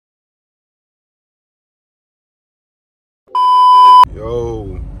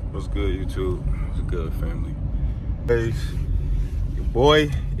Yo, what's good, YouTube? What's good, family? Hey, your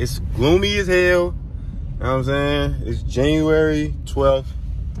boy, it's gloomy as hell. You know what I'm saying? It's January 12th.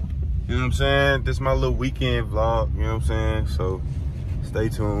 You know what I'm saying? This is my little weekend vlog. You know what I'm saying? So stay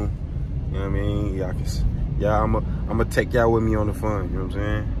tuned. You know what I mean? I'm gonna take y'all with me on the fun. You know what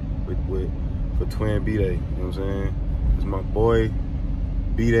I'm saying? For Twin B-Day. You know what I'm saying? It's my boy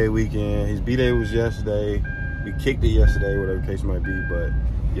B-Day weekend. His B-Day was yesterday. We kicked it yesterday, whatever the case might be, but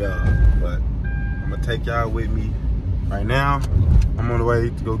I'm gonna take y'all with me. Right now, I'm on the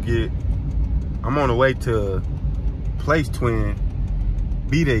way to place Twin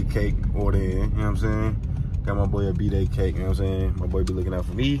B-Day cake order in, you know what I'm saying? Got my boy a B-Day cake, you know what I'm saying? My boy be looking out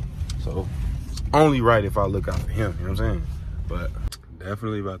for me, so it's only right if I look out for him, you know what I'm saying? But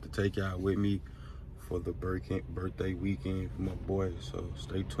definitely about to take y'all with me for the birthday weekend for my boy, so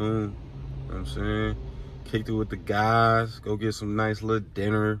stay tuned, you know what I'm saying? Kicked it with the guys, go get some nice little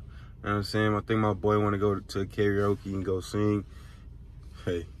dinner. You know what I'm saying? I think my boy want to go to karaoke and go sing.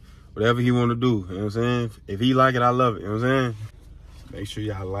 Hey, whatever he want to do, you know what I'm saying? If he like it, I love it, you know what I'm saying? Make sure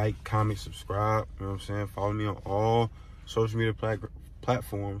y'all like, comment, subscribe, you know what I'm saying? Follow me on all social media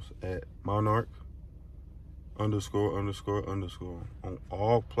platforms at Monarch ___. On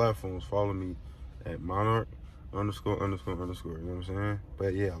all platforms, follow me at Monarch ___. You know what I'm saying?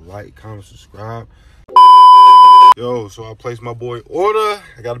 But yeah, like, comment, subscribe. Yo, so I placed my boy order.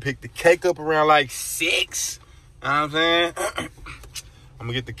 I gotta pick the cake up around like 6. You know what I'm saying? I'm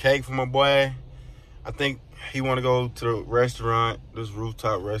gonna get the cake for my boy. I think he wanna go to the restaurant, this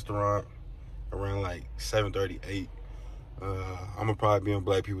rooftop restaurant, around like 7:30, 8. I'm gonna probably be on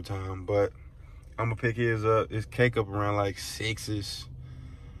Black People Time, but I'm gonna pick his cake up around like 6-ish.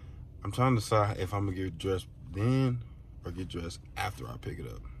 I'm trying to decide if I'm gonna get dressed then or get dressed after I pick it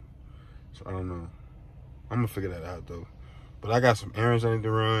up. So I don't know. I'm gonna figure that out though. But I got some errands I need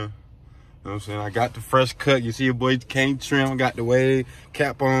to run. You know what I'm saying? I got the fresh cut. You see your boy Kane trim, got the wave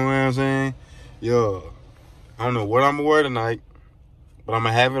cap on, you know what I'm saying? Yo, I don't know what I'm gonna wear tonight, but I'm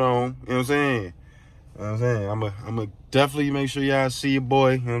gonna have it on. You know what I'm saying? You know what I'm saying? I'm gonna definitely make sure y'all see your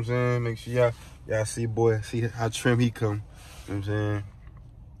boy. You know what I'm saying? Make sure y'all see your boy, see how trim he come. You know what I'm saying?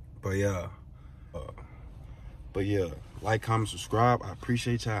 But yeah, like, comment, subscribe. I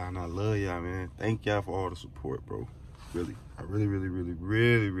appreciate y'all and I love y'all, man. Thank y'all for all the support, bro. Really. I really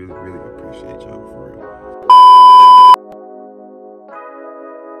appreciate y'all, for real.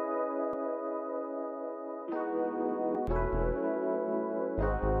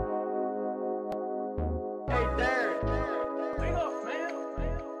 Hey, Darren, wake up, man.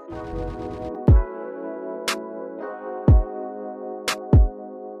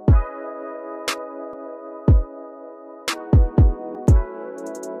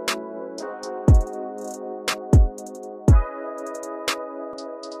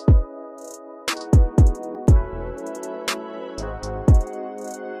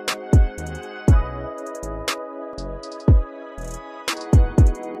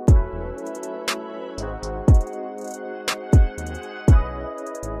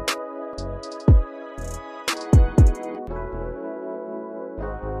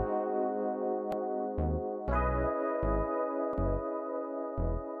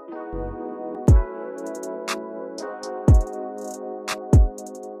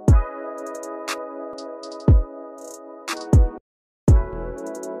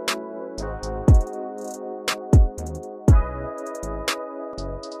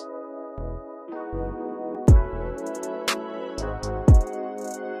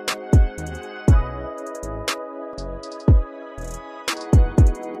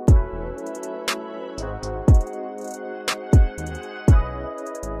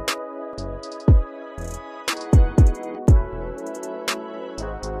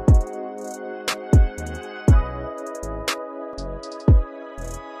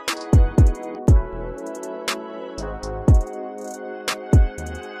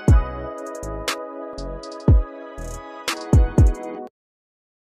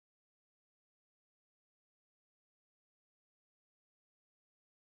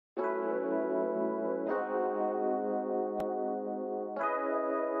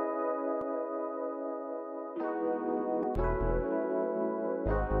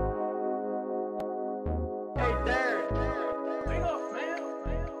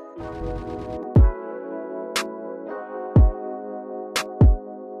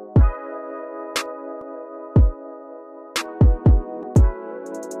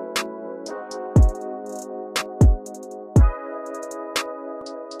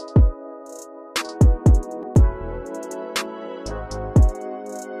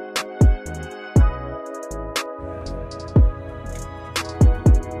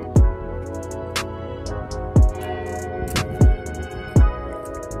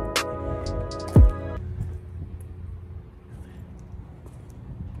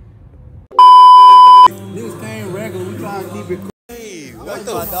 Niggas ain't regular. We try to keep it cool. Hey, what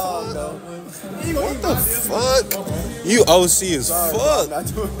the fuck? What the fuck? You OC as fuck.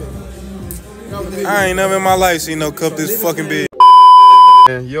 I ain't never in my life seen no cup this fucking big.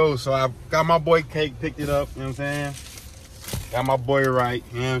 Yo, so I got my boy Cake, picked it up, you know what I'm saying? Got my boy right,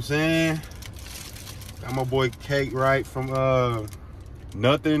 you know what I'm saying? Got my boy Cake right from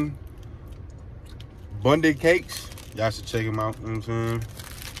Nothing Bundy Cakes. Y'all should check him out, you know what I'm saying?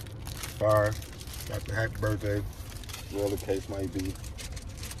 Fire. Got the happy birthday. Whatever the case might be.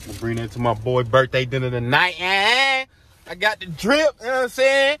 I'm gonna bring that to my boy birthday dinner tonight. I got the drip, you know what I'm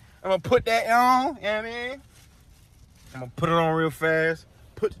saying? I'm gonna put that on, you know what I mean? I'm gonna put it on real fast.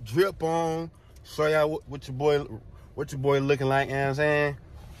 Put the drip on. Show y'all what your boy looking like, you know what I'm saying?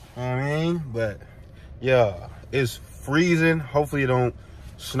 You know what I mean? But yeah, it's freezing. Hopefully it don't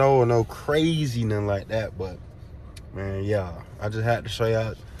snow or no crazy nothing like that. But man, yeah, I just had to show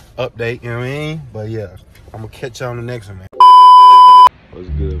y'all update, you know what I mean? But yeah, I'm gonna catch y'all on the next one, man. What's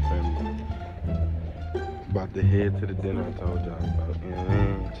good, family? About to head to the dinner I told y'all about, you know what I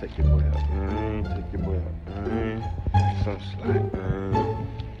mean? Check your boy out, you know what I mean? Check your boy out, you know what I mean? Some slack, man.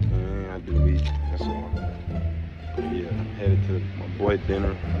 I do me, that's all. Yeah, I'm headed to my boy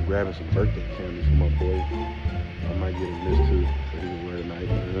dinner. I'm grabbing some birthday candles for my boy. I might get him this too, so he can wear tonight.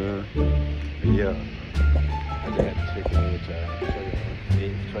 But yeah, I just had to check in with y'all.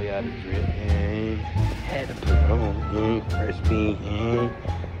 Show y'all the drip, and had to put it on, fresh bean,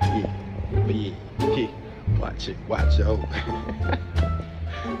 yeah. Watch it, watch out.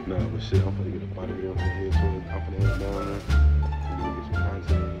 Nah, but shit, I'm gonna get up out of here. I'm gonna head towards, I'm gonna head down there. I'm gonna get some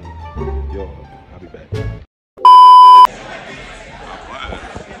content. Yo, I'll be back.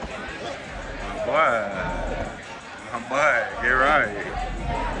 My boy, get right.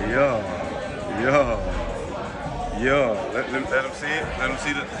 Yo, let him see it. Let him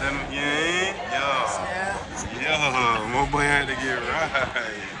see the, yo, my boy had to get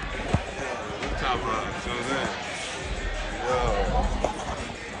right. Yo, top up, you know what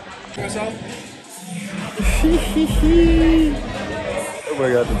I'm saying?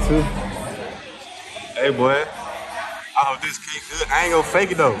 Everybody got the two. Hey, boy. I hope this cake good. I ain't gonna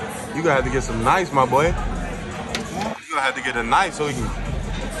fake it though. You gonna have to get some nice, my boy. You gonna have to get a nice so we can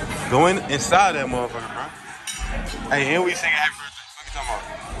go inside that motherfucker, bro. Hey, and we singing happy birthday. What you talking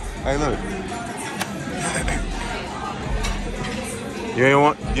about? Hey, look. You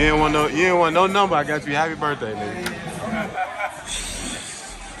ain't want no number. I got you happy birthday, nigga.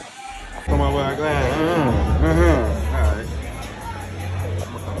 Come on, boy. Go ahead. All right.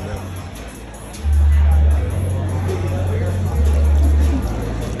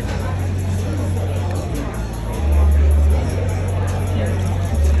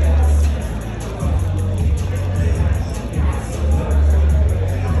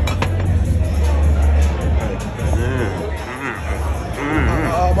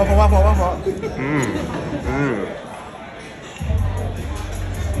 My fault.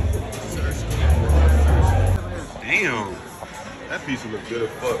 Damn. That piece will look good as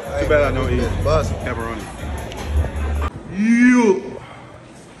fuck. Too bad I don't eat pepperoni.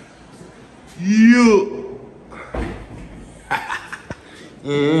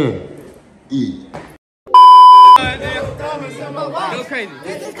 Eat. Go crazy.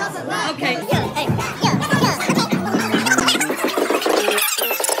 Okay.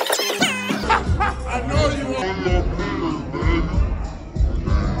 I know you want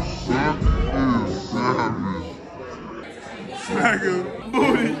Swagger,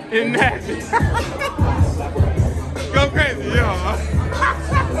 booty, and that. Go crazy, yo.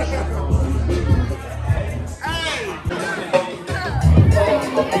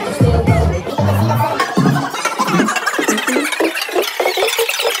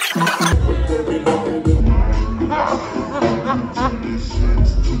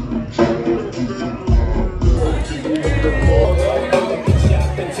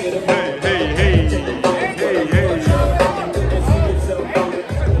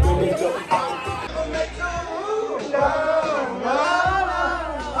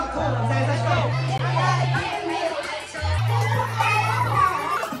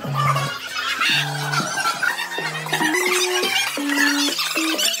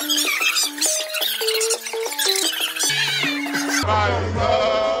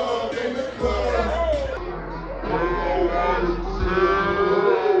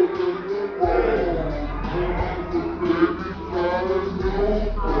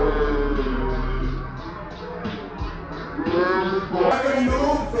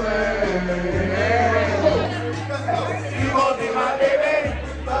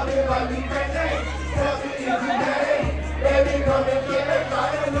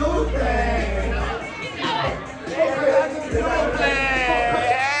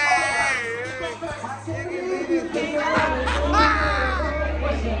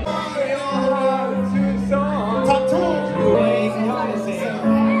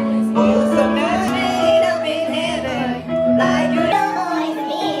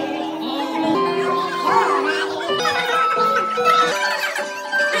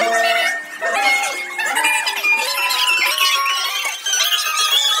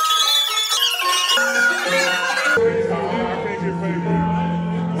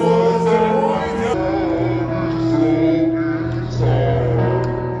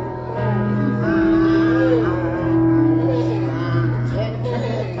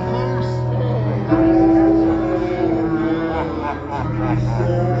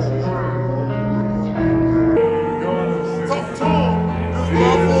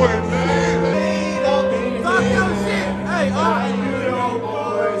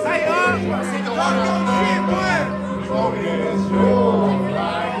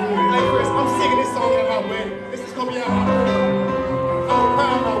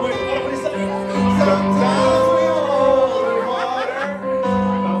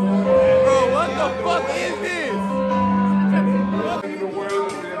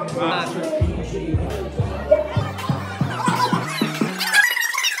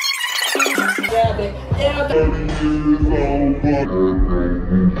 Every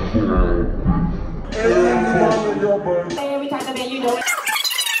time that you know it.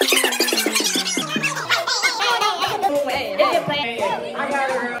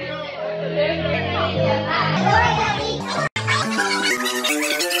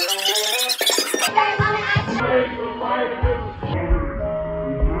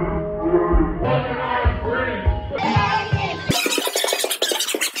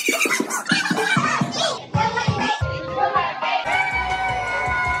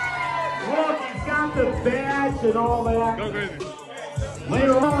 I got the badge and all that. Go crazy.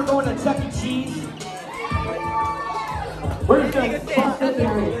 Later on, we're going to Chuck E. Cheese. We're just going to bust up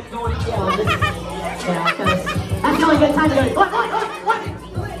there. That's the only good time to go. What?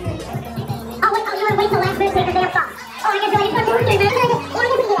 Oh, wait, you want to wait till last minute to take your dance off. Oh, I guess you're supposed to do that.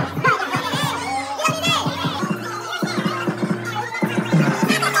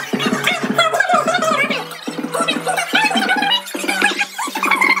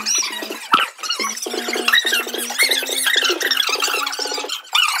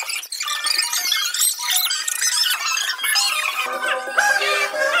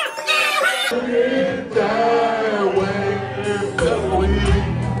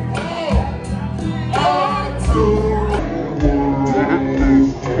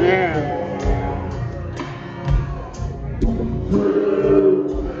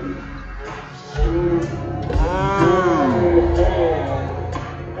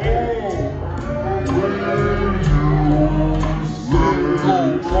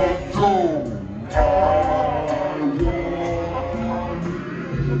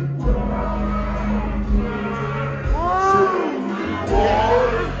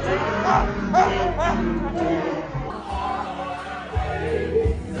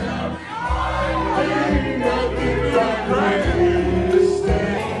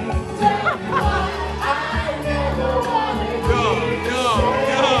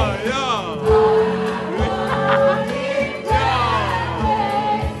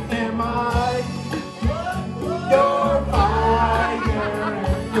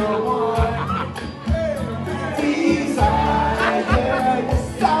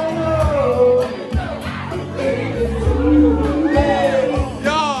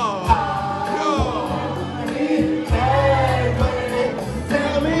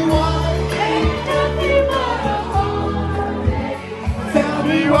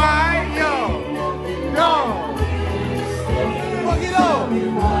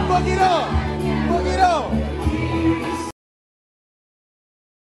 Fuck it up! Fuck it up!